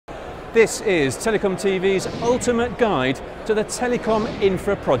This is TelecomTV's ultimate guide to the Telecom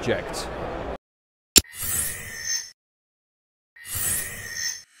Infra Project.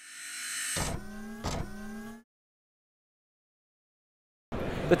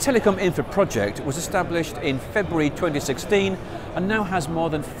 The Telecom Infra Project was established in February 2016 and now has more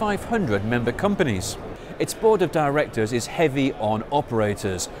than 500 member companies. Its board of directors is heavy on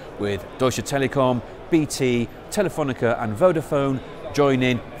operators, with Deutsche Telekom, BT, Telefonica and Vodafone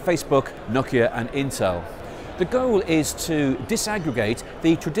joining Facebook, Nokia and Intel. The goal is to disaggregate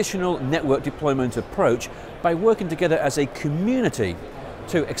the traditional network deployment approach by working together as a community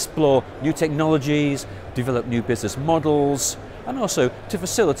to explore new technologies, develop new business models, and also to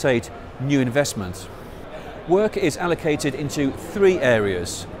facilitate new investment. Work is allocated into three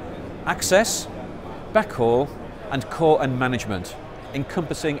areas: access, backhaul, and core and management,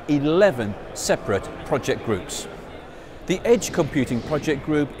 encompassing 11 separate project groups. The Edge Computing Project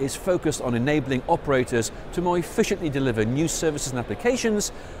Group is focused on enabling operators to more efficiently deliver new services and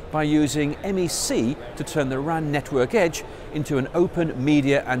applications by using MEC to turn the RAN network edge into an open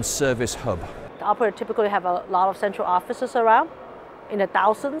media and service hub. The operator typically have a lot of central offices around, in the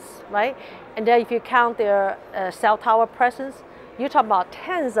thousands, right? And then if you count their cell tower presence, you're talking about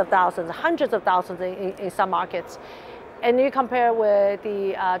tens of thousands, hundreds of thousands in some markets. And you compare with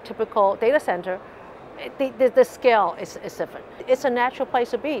the typical data center, the scale is different. It's a natural place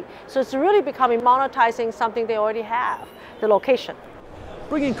to be. So it's really becoming monetizing something they already have, the location.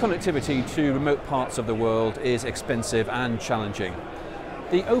 Bringing connectivity to remote parts of the world is expensive and challenging.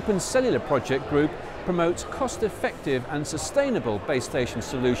 The Open Cellular Project Group promotes cost-effective and sustainable base station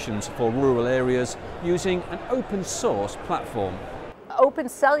solutions for rural areas using an open source platform. Open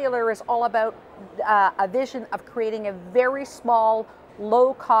Cellular is all about a vision of creating a very small,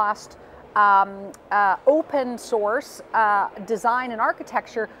 low-cost, open source design and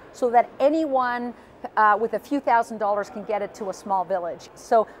architecture so that anyone with a few $1,000s can get it to a small village.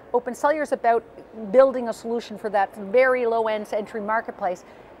 So Open Cellular is about building a solution for that very low-end entry marketplace,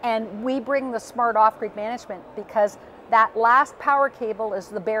 and we bring the smart off-grid management because that last power cable is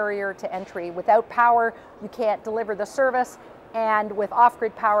the barrier to entry. Without power, you can't deliver the service, and with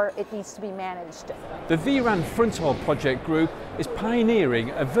off-grid power, it needs to be managed. The vRAN Fronthaul Project Group is pioneering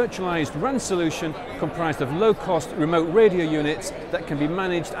a virtualized RAN solution comprised of low-cost remote radio units that can be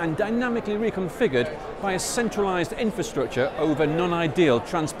managed and dynamically reconfigured by a centralized infrastructure over non-ideal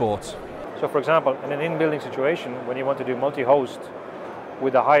transport. So for example, in an in-building situation, when you want to do multi-host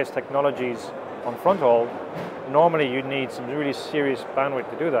with the highest technologies on fronthaul, normally you need some really serious bandwidth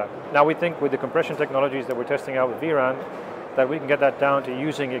to do that. Now we think with the compression technologies that we're testing out with vRAN, that we can get that down to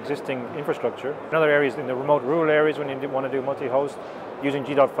using existing infrastructure. In other areas, in the remote rural areas, when you want to do multi-host, using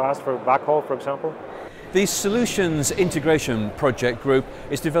G.fast for backhaul, for example. The Solutions Integration Project Group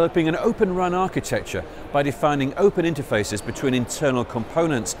is developing an open RAN architecture by defining open interfaces between internal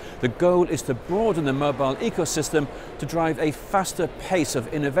components. The goal is to broaden the mobile ecosystem to drive a faster pace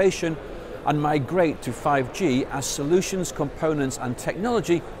of innovation and migrate to 5G as solutions, components and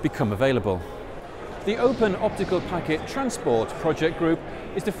technology become available. The Open Optical Packet Transport Project Group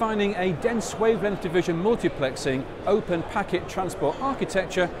is defining a dense wavelength division multiplexing open packet transport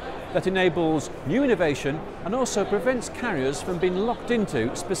architecture that enables new innovation and also prevents carriers from being locked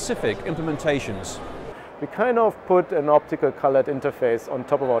into specific implementations. We kind of put an optical colored interface on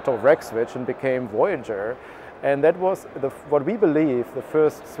top of our top rack switch and became Voyager. And that was what we believe the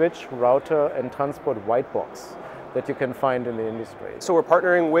first switch, router and transport white box that you can find in the industry. So we're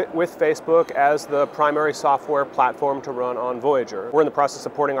partnering with Facebook as the primary software platform to run on Voyager. We're in the process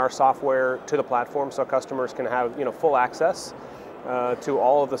of porting our software to the platform so customers can have full access to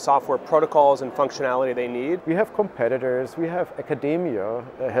all of the software protocols and functionality they need. We have competitors, we have academia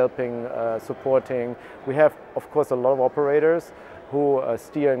helping, supporting. We have, of course, a lot of operators who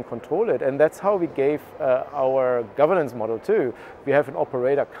steer and control it, and that's how we gave our governance model too. We have an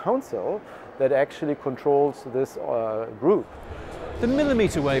operator council that actually controls this group. The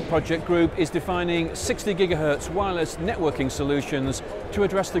Millimeter Wave Project Group is defining 60 GHz wireless networking solutions to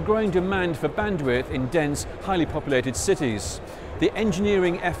address the growing demand for bandwidth in dense, highly populated cities. The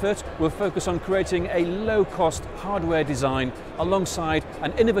engineering effort will focus on creating a low-cost hardware design alongside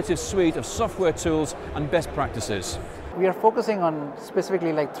an innovative suite of software tools and best practices. We are focusing on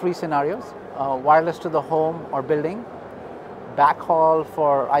specifically like three scenarios: wireless to the home or building, backhaul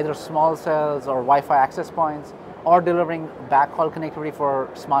for either small cells or Wi-Fi access points, or delivering backhaul connectivity for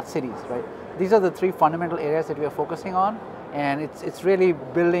smart cities, right? These are the three fundamental areas that we are focusing on, and it's really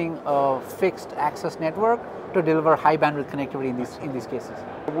building a fixed access network to deliver high bandwidth connectivity in these cases.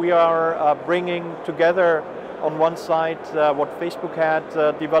 We are bringing together on one side, what Facebook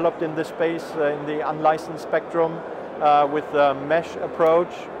had developed in this space in the unlicensed spectrum with the mesh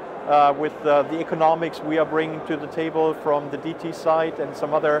approach, with the economics we are bringing to the table from the DT side and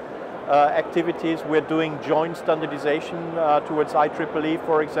some other activities. We're doing joint standardization towards IEEE,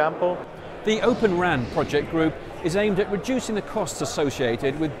 for example. The Open RAN project group is aimed at reducing the costs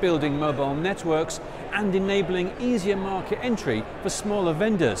associated with building mobile networks and enabling easier market entry for smaller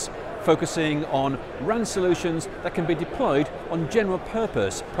vendors, focusing on RAN solutions that can be deployed on general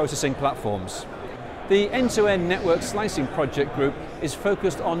purpose processing platforms. The end-to-end network slicing project group is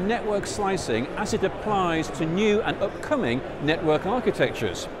focused on network slicing as it applies to new and upcoming network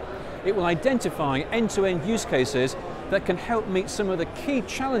architectures. It will identify end-to-end use cases that can help meet some of the key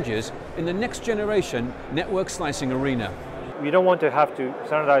challenges in the next generation network slicing arena. We don't want to have to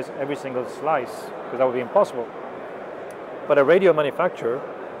standardize every single slice, because that would be impossible. But a radio manufacturer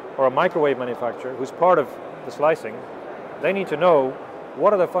or a microwave manufacturer who's part of the slicing, they need to know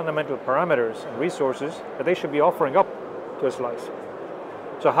what are the fundamental parameters and resources that they should be offering up to a slice.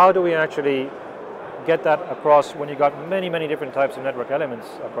 So how do we actually get that across when you got many, many different types of network elements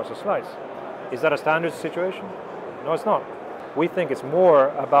across a slice? Is that a standard situation? No, it's not. We think it's more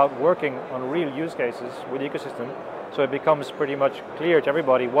about working on real use cases with the ecosystem, so it becomes pretty much clear to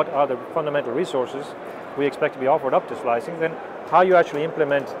everybody what are the fundamental resources we expect to be offered up to slicing. Then how you actually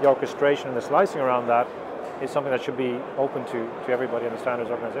implement the orchestration and the slicing around that is something that should be open to everybody in the standards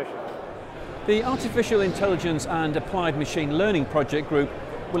organization. The Artificial Intelligence and Applied Machine Learning project group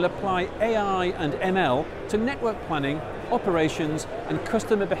will apply AI and ML to network planning, operations and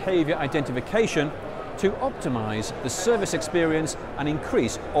customer behavior identification to optimize the service experience and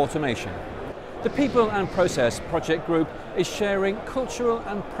increase automation. The People and Process project group is sharing cultural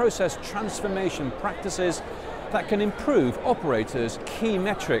and process transformation practices that can improve operators' key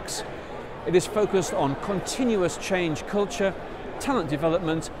metrics. It is focused on continuous change culture, talent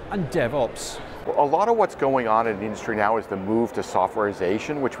development and DevOps. A lot of what's going on in the industry now is the move to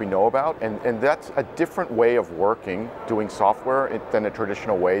softwareization, which we know about, and that's a different way of working, doing software, than the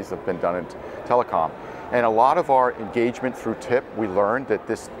traditional ways that have been done in telecom. And a lot of our engagement through TIP, we learned that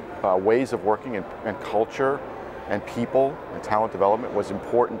this ways of working and culture and people and talent development was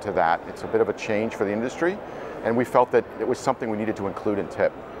important to that. It's a bit of a change for the industry, and we felt that it was something we needed to include in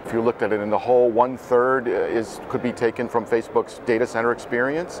TIP. If you looked at it in the whole, 1/3 could be taken from Facebook's data center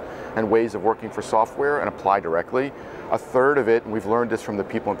experience and ways of working for software and apply directly. 1/3 of it, and we've learned this from the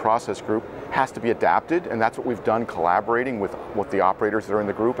People and Process group, has to be adapted, and that's what we've done, collaborating with the operators that are in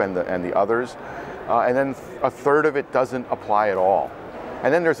the group and the others. And then 1/3 of it doesn't apply at all.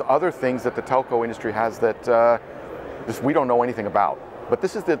 And then there's other things that the telco industry has that just we don't know anything about. But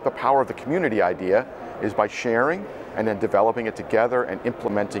this is the power of the community idea, is by sharing and then developing it together and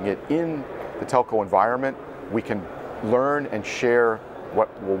implementing it in the telco environment, we can learn and share what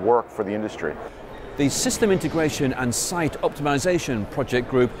will work for the industry. The System Integration and Site Optimization project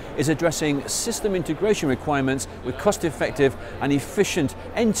group is addressing system integration requirements with cost-effective and efficient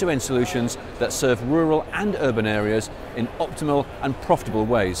end-to-end solutions that serve rural and urban areas in optimal and profitable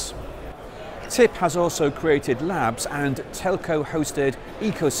ways. TIP has also created labs and telco-hosted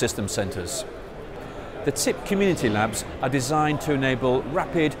ecosystem centres. The TIP Community Labs are designed to enable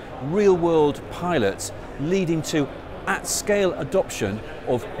rapid, real-world pilots leading to at-scale adoption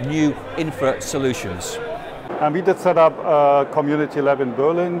of new infra solutions. And we did set up a community lab in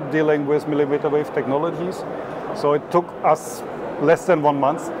Berlin dealing with millimeter wave technologies. So it took us less than 1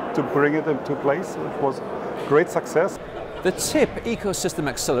 month to bring it into place. It was great success. The TIP Ecosystem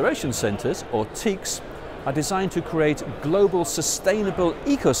Acceleration Centres, or TEACs, are designed to create global sustainable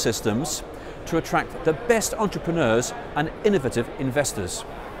ecosystems to attract the best entrepreneurs and innovative investors.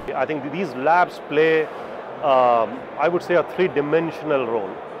 I think these labs play, I would say, a three-dimensional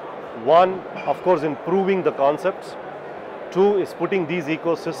role. One, of course, improving the concepts. Two is putting these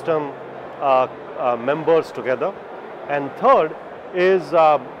ecosystem members together. And third is,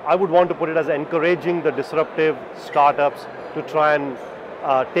 I would want to put it as encouraging the disruptive startups to try and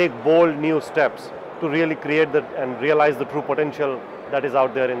take bold new steps to really create and realize the true potential that is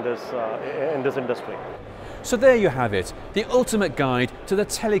out there in this industry. So there you have it, the ultimate guide to the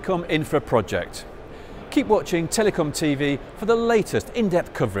Telecom Infra Project. Keep watching Telecom TV for the latest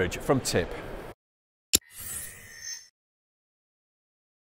in-depth coverage from TIP.